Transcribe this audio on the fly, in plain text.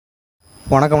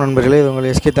வணக்கம் நண்பர்களே, இது உங்கள்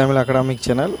எஸ்கே தமிழ் அகாடமிக்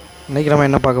சேனல். இன்றைக்கி நம்ம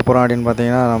என்ன பார்க்க போகிறோம் அப்படின்னு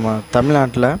பார்த்தீங்கன்னா, நம்ம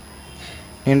தமிழ்நாட்டில்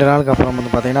நீண்ட நாளுக்கு அப்புறம்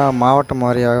பார்த்திங்கன்னா மாவட்டம்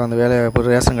வாரியாக வேலைவாய்ப்பு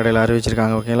ரேஷன் கடையில்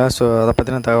அறிவிச்சிருக்காங்க. ஓகேங்களா? ஸோ அதை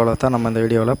பற்றின தகவலை தான் நம்ம இந்த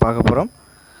வீடியோவில் பார்க்க போகிறோம்.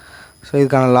 ஸோ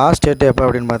இதுக்கான லாஸ்ட் டேட் எப்போ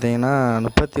அப்படின்னு பார்த்தீங்கன்னா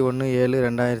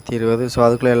 31/7/2020. ஸோ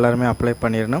அதுக்குள்ளே எல்லாருமே அப்ளை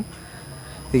பண்ணிடணும்.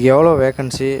 இதுக்கு எவ்வளோ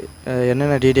வேக்கன்சி,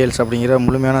 என்னென்ன டீட்டெயில்ஸ் அப்படிங்கிற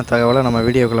முழுமையான தகவலை நம்ம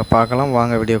வீடியோக்குள்ளே பார்க்கலாம்.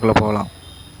 வாங்க வீடியோக்குள்ளே போகலாம்.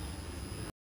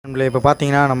 இப்போ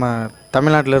பார்த்தீங்கன்னா நம்ம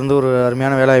தமிழ்நாட்டிலேருந்து ஒரு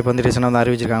அருமையான வேலைவாய்ப்பு ரீசனாக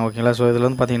அறிவிச்சிருக்காங்க. ஓகேங்களா? ஸோ இதில்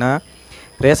பார்த்தீங்கன்னா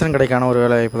ரேஷன் கடைக்கான ஒரு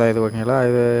வேலைவாய்ப்பு தான் இது. ஓகேங்களா?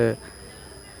 இது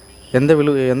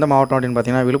எந்த மாவட்டம் அப்படின்னு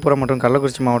பார்த்தீங்கன்னா விழுப்புரம் மற்றும்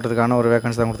கள்ளக்குறிச்சி மாவட்டத்துக்கான ஒரு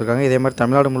வேகன்சி தான் கொடுத்துருக்காங்க. இதே மாதிரி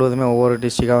தமிழ்நாடு முழுவதுமே ஒவ்வொரு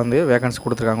டிஸ்ட்ரிக்டாக வேகன்சி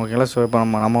கொடுத்துருக்காங்க. ஓகேங்களா? ஸோ இப்போ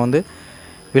நம்ம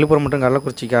விழுப்புரம் மற்றும்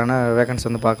கள்ளக்குறிச்சிக்கான வேகன்சி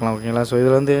பார்க்கலாம். ஓகேங்களா? ஸோ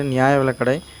இதில் நியாய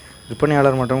விலைக்கடை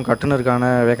விற்பனையாளர் மற்றும் கட்டுநருக்கான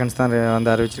வேகன்சி தான்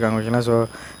அறிவிச்சிருக்காங்க. ஓகேங்களா? ஸோ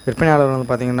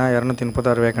விற்பனையாளர் பார்த்தீங்கன்னா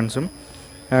 236 வேகன்ஸும்,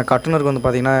 கட்டுனருக்கு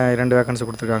பார்த்தீங்கன்னா 2 வேகன்சி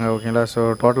கொடுத்துருக்காங்க. ஓகேங்களா? ஸோ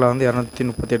டோட்டலாக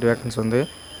 238 வேகன்சி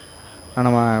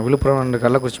நம்ம விழுப்புரம் அண்ட்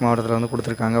கள்ளக்குறிச்சி மாவட்டத்தில்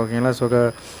கொடுத்துருக்காங்க. ஓகேங்களா? ஸோ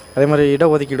அதே மாதிரி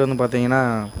இடஒதுக்கீடு பார்த்தீங்கன்னா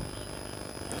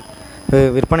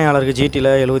விற்பனையாளருக்கு ஜிடியில்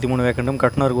 73 வேக்கண்ட்டும்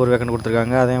கட்டுனருக்கு 1 வேக்கண்ட்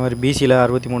கொடுத்துருக்காங்க. அதே மாதிரி பிசியில்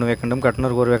 63 வேக்கண்ட்டும்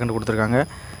கட்டுனருக்கு 1 வேக்கண்ட் கொடுத்துருக்காங்க.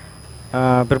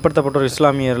 பிற்படுத்தப்பட்டோர்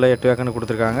இஸ்லாமியரில் 8 வேக்கண்ட்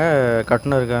கொடுத்துருக்காங்க.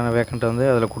 கட்டுனருக்கான வேக்கண்ட்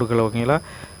அதில் கொடுக்கல. ஓகேங்களா?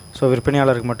 ஸோ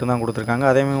விற்பனையாளருக்கு மட்டும்தான் கொடுத்துருக்காங்க.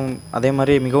 அதே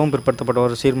மாதிரி மிகவும் பிற்படுத்தப்பட்ட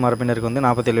ஒரு சீர்மரபினருக்கு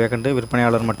 47 வேக்கண்ட்டு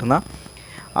விற்பனையாளர் மட்டும்தான்.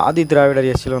 ஆதி திராவிடர்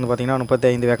எஸ்சியில் பார்த்திங்கன்னா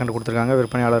 35 வேக்கண்ட் கொடுத்துருக்காங்க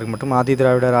விற்பனையாளருக்கு மட்டும். ஆதி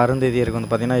திராவிடர் அருந்ததியருக்கு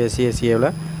பார்த்திங்கன்னா எஸ்சிஏவில்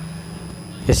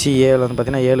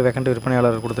பார்த்திங்கன்னா 7 வேக்கண்ட்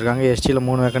விற்பனையாளர் கொடுத்துருக்காங்க. எஸ்டியில்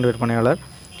 3 வேக்கண்ட் விற்பனையாளர்.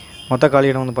 மொத்த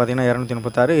காலியிடம் பார்த்திங்கன்னா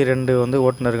 236, 2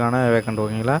 ஓட்டுநருக்கான வேக்கண்ட்.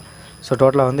 ஓகேங்களா? ஸோ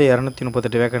டோட்டலாக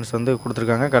 238 வேக்கன்ஸ்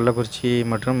கொடுத்துருக்காங்க கள்ளக்குறிச்சி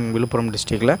மற்றும் விழுப்புரம்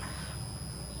டிஸ்ட்ரிக்டில்.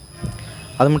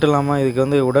 அது மட்டும் இல்லாமல்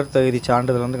இதுக்கு உடற்தகுதி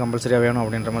சான்றிதழ் கம்பல்சரியாக வேணும்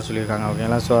அப்படின்ற மாதிரி சொல்லியிருக்காங்க.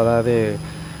 ஓகேங்களா? ஸோ அதாவது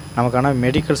நமக்கான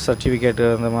மெடிக்கல் சர்டிஃபிகேட்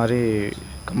அந்த மாதிரி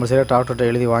கம்பல்சரியாக டாக்டர்கிட்ட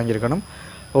எழுதி வாங்கியிருக்கணும்.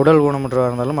 உடல் ஊனமுற்றவாக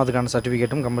இருந்தாலும் அதுக்கான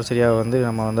சர்டிஃபிகேட்டும் கம்பல்சரியாக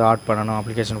நம்ம ஆட் பண்ணணும்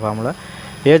அப்ளிகேஷன் ஃபார்மில்.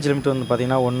 ஏஜ் லிமிட்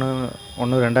பார்த்திங்கன்னா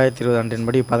 1/1/2020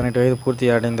 அன்றின்படி 18 வயது பூர்த்தி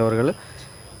அடைந்தவர்கள்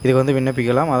இதுக்கு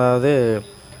விண்ணப்பிக்கலாம். அதாவது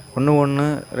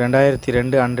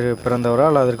 1/1/2002 அன்று பிறந்தவரோ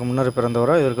அல்லது அதற்கு முன்னர்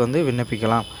பிறந்தவரோ இதற்கு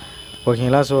விண்ணப்பிக்கலாம்.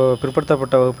 ஓகேங்களா? ஸோ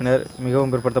பிற்படுத்தப்பட்ட வகுப்பினர்,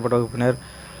 மிகவும் பிற்படுத்தப்பட்ட வகுப்பினர்,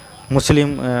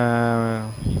 முஸ்லீம்,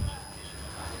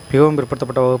 மிகவும்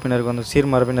பிற்படுத்தப்பட்ட வகுப்பினருக்கு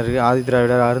சீர்மரபினருக்கு, ஆதி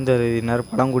திராவிடர், அருந்ததியினர்,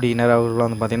 பழங்குடியினர்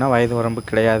அவர்களும் பார்த்திங்கன்னா வயது வரம்பு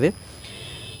கிடையாது.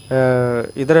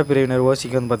 இதர பிரிவினர்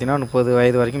ஓசிக்கு பார்த்திங்கன்னா 30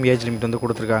 வயது வரைக்கும் ஏஜ் லிமிட்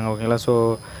கொடுத்துருக்காங்க. ஓகேங்களா? ஸோ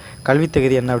கல்வித்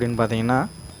தகுதி என்ன அப்படின்னு பார்த்தீங்கன்னா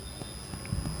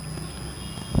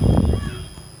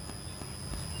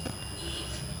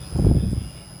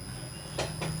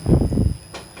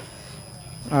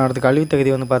அடுத்து கல்வித் தகுதி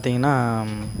பார்த்திங்கன்னா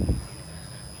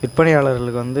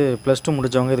விற்பனையாளர்களுக்கு +2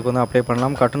 முடித்தவங்க இதுக்கு அப்ளை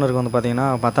பண்ணலாம். கட்டுனருக்கு பார்த்திங்கன்னா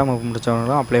 10ஆம் வகுப்பு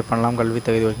முடித்தவங்களும் அப்ளை பண்ணலாம் கல்வித்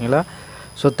தகுதி. ஓகேங்களா?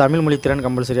 ஸோ தமிழ் மொழி திறன்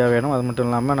கம்பல்சரியாக வேணும். அது மட்டும்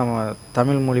இல்லாமல் நம்ம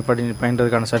தமிழ் மொழி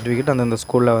பயின்றதுக்கான சர்டிஃபிகேட் அந்தந்த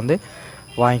ஸ்கூலில்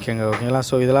வாங்கிக்கோங்க. ஓகேங்களா?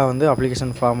 ஸோ இதெல்லாம்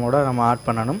அப்ளிகேஷன் ஃபார்மோடு நம்ம ஆட்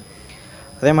பண்ணணும்.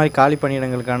 அதே மாதிரி காலி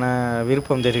பணியிடங்களுக்கான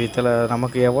விருப்பம் தெரிவித்தல்,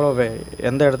 நமக்கு எவ்வளோ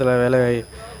எந்த இடத்துல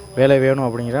வேலை வேணும்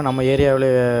அப்படிங்கிற நம்ம ஏரியாவில்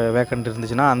வேக்கண்ட்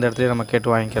இருந்துச்சுன்னா அந்த இடத்துலையே நம்ம கேட்டு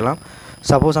வாங்கிக்கலாம்.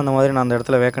 சப்போஸ் அந்த மாதிரி நான் அந்த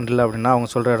இடத்துல வேக்கண்ட் இல்லை அப்படின்னா அவங்க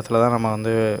சொல்கிற இடத்துல தான் நம்ம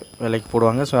வேலைக்கு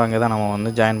போடுவாங்க. ஸோ அங்கே தான்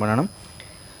நம்ம ஜாயின் பண்ணணும்.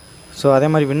 ஸோ அதே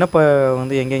மாதிரி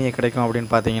விண்ணப்பம் எங்கெங்கே கிடைக்கும் அப்படின்னு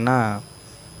பார்த்தீங்கன்னா,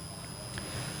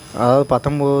 அதாவது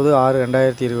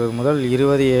 19/6/2020 முதல்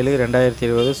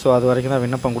 20/7/2020. ஸோ அது வரைக்கும் தான்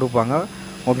விண்ணப்பம் கொடுப்பாங்க.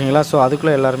 ஓகேங்களா? ஸோ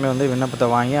அதுக்குள்ளே எல்லாருமே விண்ணப்பத்தை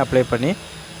வாங்கி அப்ளை பண்ணி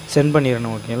சென்ட்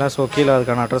பண்ணிடணும். ஓகேங்களா? ஸோ கீழே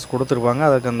அதுக்கான அட்ரஸ் கொடுத்துருப்பாங்க.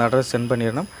 அதுக்கு அந்த அட்ரஸ் சென்ட்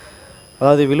பண்ணிடணும்.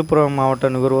 அதாவது விழுப்புரம் மாவட்ட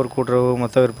நுகர்வோர் கூட்டுறவு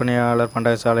மொத்த விற்பனையாளர்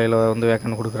பண்டக சாலையில்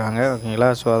வேக்கண்ட் கொடுக்குறாங்க. ஓகேங்களா?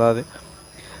 ஸோ அதாவது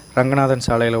ரங்கநாதன்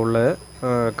சாலையில் உள்ள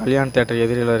கல்யாண் தேட்டர்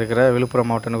எதிரில் இருக்கிற விழுப்புரம்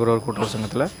மாவட்ட நுகர்வோர் கூட்டுறவு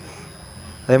சங்கத்தில்.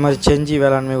 அதே மாதிரி செஞ்சி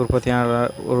வேளாண்மை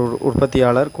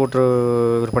உற்பத்தியாளர் கூட்டுறவு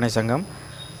விற்பனை சங்கம்.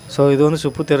 ஸோ இது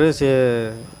சுப்புத்தெரு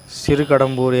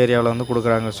சிறுகடம்பூர் ஏரியாவில்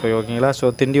கொடுக்குறாங்க. ஸோ ஓகேங்களா? ஸோ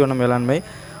திண்டிவனம் வேளாண்மை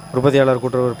உற்பத்தியாளர்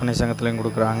கூட்டுறவு விற்பனை சங்கத்துலேயும்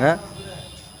கொடுக்குறாங்க.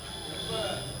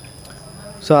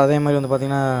 ஸோ அதே மாதிரி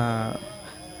பார்த்திங்கன்னா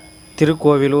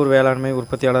திருக்கோவிலூர் வேளாண்மை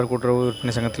உற்பத்தியாளர் கூட்டுறவு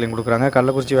விற்பனை சங்கத்திலையும் கொடுக்குறாங்க.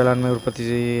 கள்ளக்குறிச்சி வேளாண்மை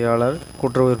உற்பத்தியாளர்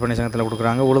கூட்டுறவு விற்பனை சங்கத்தில்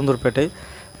கொடுக்குறாங்க. உளுந்தூர்பேட்டை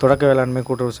தொடக்க வேளாண்மை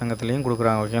கூட்டுறவு சங்கத்திலையும்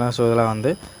கொடுக்குறாங்க. ஓகேங்களா? ஸோ இதெல்லாம்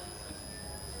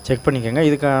செக் பண்ணிக்கோங்க.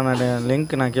 இதுக்கான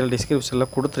லிங்க் நான் கீழே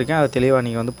டிஸ்கிரிப்ஷனில் கொடுத்துருக்கேன். அதை தெளிவாக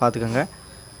நீங்கள் பார்த்துக்கோங்க.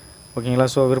 ஓகேங்களா?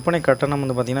 ஸோ விற்பனை கட்டணம்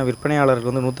பார்த்திங்கன்னா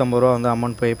விற்பனையாளருக்கு 150 ரூபா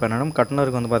அமௌண்ட் பே பண்ணணும்.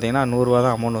 கட்டணருக்கு பார்த்திங்கன்னா 100 ரூபா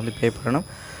தான் அமௌண்ட் பே பண்ணணும்.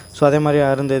 ஸோ அதே மாதிரி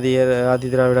அருந்ததியர், ஆதி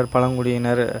திராவிடர்,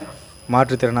 பழங்குடியினர்,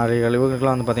 மாற்றுத்திறனாளிகள்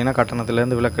இவங்களுக்குலாம் பார்த்திங்கன்னா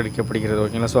கட்டணத்திலேருந்து விலக்களிக்கப்படுகிறது.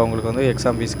 ஓகேங்களா? ஸோ அவங்களுக்கு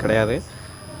எக்ஸாம் ஃபீஸ் கிடையாது.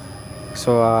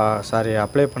 ஸோ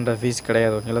அப்ளை பண்ணுற ஃபீஸ்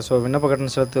கிடையாது. ஓகேங்களா? ஸோ விண்ணப்ப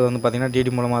கட்டணம் செலுத்து பார்த்திங்கன்னா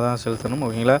டிடி மூலமாக தான் செலுத்தணும்.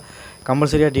 ஓகேங்களா?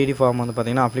 கம்பல்சரியாக டிடி ஃபார்ம்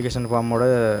பார்த்திங்கன்னா அப்ளிகேஷன் ஃபார்மோடு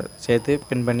சேர்த்து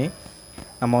பின் பண்ணி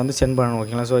நம்ம வந்து சென்ட் பண்ணணும்.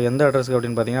 ஓகேங்களா. ஸோ எந்த அட்ரஸ்க்கு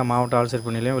அப்படின்னு பார்த்தீங்கன்னா மாவட்ட ஆட்சியர்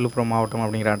பணி நிலையம் விழுப்புரம் மாவட்டம்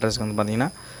அப்படிங்கிற அட்ரஸ்க்கு வந்து பார்த்திங்கன்னா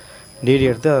டிடி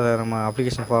எடுத்து அதை நம்ம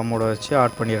அப்ளிகேஷன் ஃபார்மோட வச்சு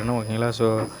ஆட் பண்ணிடணும். ஓகேங்களா. ஸோ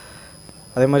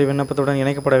அதே மாதிரி விண்ணப்பத்துடன்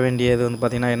இணைக்கப்பட வேண்டியது வந்து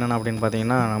பார்த்திங்கன்னா என்னென்ன அப்படின்னு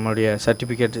பார்த்தீங்கன்னா நம்மளுடைய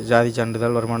சர்டிஃபிகேட், ஜாதி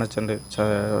சான்றிதழ், வருமானச் சான்று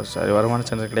வருமானச்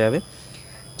சான்றிதழ் கிடையாது,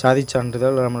 ஜாதி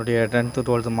சான்றிதழ், நம்மளுடைய 10th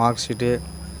 12th mark sheet,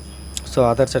 so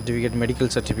other certificate,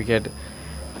 medical certificate,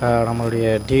 நம்மளுடைய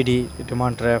டிடி,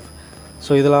 டிமாண்ட் டிராஃப்ட்,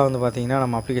 ஸோ இதெல்லாம் வந்து பார்த்திங்கன்னா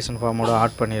நம்ம அப்ளிகேஷன் ஃபார்மோட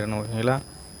ஆட் பண்ணிடணும். ஓகேங்களா.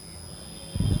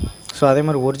 ஸோ அதே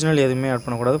மாதிரி ஒரிஜினல் எதுவுமே ஆட்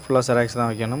பண்ணக்கூடாது, ஃபுல்லாக செராக்ஸ் தான்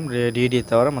வைக்கணும். டிடியை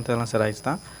தவிர மற்றதெல்லாம் செராக்ஸ்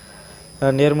தான்.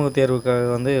 நேர்முக தேர்வுக்காக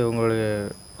வந்து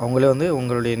அவங்களே வந்து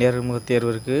உங்களுடைய நேர்முக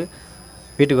தேர்விற்கு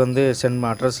வீட்டுக்கு வந்து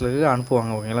அட்ரஸுக்கு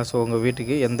அனுப்புவாங்க. ஓகேங்களா. ஸோ உங்கள்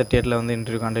வீட்டுக்கு எந்த டேட்டில் வந்து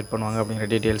இன்டர்வியூ கான்டாக்ட் பண்ணுவாங்க அப்படிங்கிற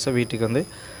டீட்டெயில்ஸை வீட்டுக்கு வந்து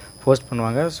போஸ்ட்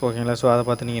பண்ணுவாங்க. ஸோ ஓகேங்களா. ஸோ அதை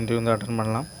பார்த்து நீங்கள் இன்டர்வியூ வந்து அட்டன்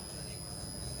பண்ணலாம்.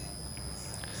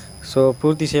 ஸோ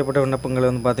பூர்த்தி செய்யப்பட்ட விண்ணப்பங்கள்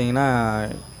வந்து பார்த்திங்கன்னா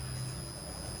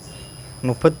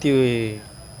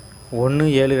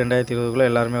 31/7/2020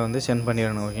 எல்லாருமே வந்து சென்ட்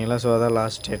பண்ணிடணும். ஓகேங்களா. ஸோ அதான்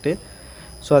லாஸ்ட் டேட்டு.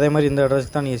 ஸோ அதே மாதிரி இந்த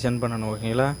அட்ரஸ்க்கு தான் நீங்கள் சென்ட் பண்ணணும்.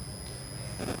 ஓகேங்களா.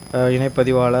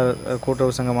 இணைப்பதிவாளர்,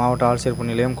 கூட்டுறவு சங்க மாவட்ட ஆட்சியர்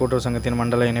பணி நிலையம், கூட்டுறவு சங்கத்தின்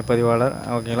மண்டல இணைப்பதிவாளர்.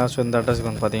 ஓகேங்களா. ஸோ இந்த அட்ரஸுக்கு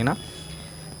வந்து பார்த்திங்கன்னா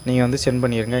நீங்கள் வந்து சென்ட்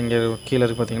பண்ணிடுங்க. இங்கே கீழே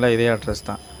இருக்குது பார்த்தீங்களா, இதே அட்ரஸ்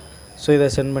தான். ஸோ இதை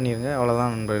சென்ட் பண்ணிடுங்க.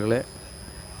 அவ்வளோதான் நண்பர்களே.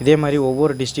 இதே மாதிரி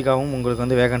ஒவ்வொரு டிஸ்ட்ரிக்டாகவும் உங்களுக்கு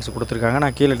வந்து வேகன்சி கொடுத்துருக்காங்க.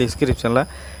 நான் கீழே டிஸ்கிரிப்ஷனில்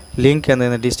லிங்க்,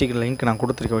 அந்த டிஸ்ட்ரிக்ட் லிங்க் நான்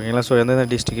கொடுத்துருக்கேன். ஓகேங்களா. ஸோ எந்தெந்த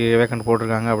டிஸ்ட்ரிக்ட் வேகன்ட்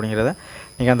போட்டிருக்காங்க அப்படிங்கிறத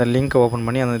நீங்கள் அந்த லிங்க்கை ஓப்பன்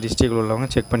பண்ணி அந்த டிஸ்ட்ரிக்டில் உள்ளவங்க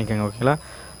செக் பண்ணிக்கோங்க. ஓகேங்களா.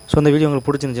 ஸோ இந்த வீடியோ உங்களுக்கு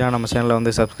பிடிச்சிருந்துச்சுன்னா நம்ம சேனலை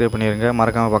வந்து சப்ஸ்கிரைப் பண்ணிடுங்க.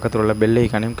 மறக்காமல் பக்கத்தில் உள்ள பெல்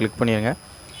ஐக்கானையும் கிளிக் பண்ணிடுங்க.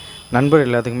 நண்பர்கள்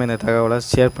எல்லாத்துக்குமே இந்த தகவலை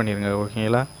ஷேர் பண்ணிடுங்க.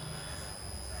 ஓகேங்களா.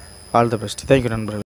 All the best. தேங்க்யூ நண்பர்கள்.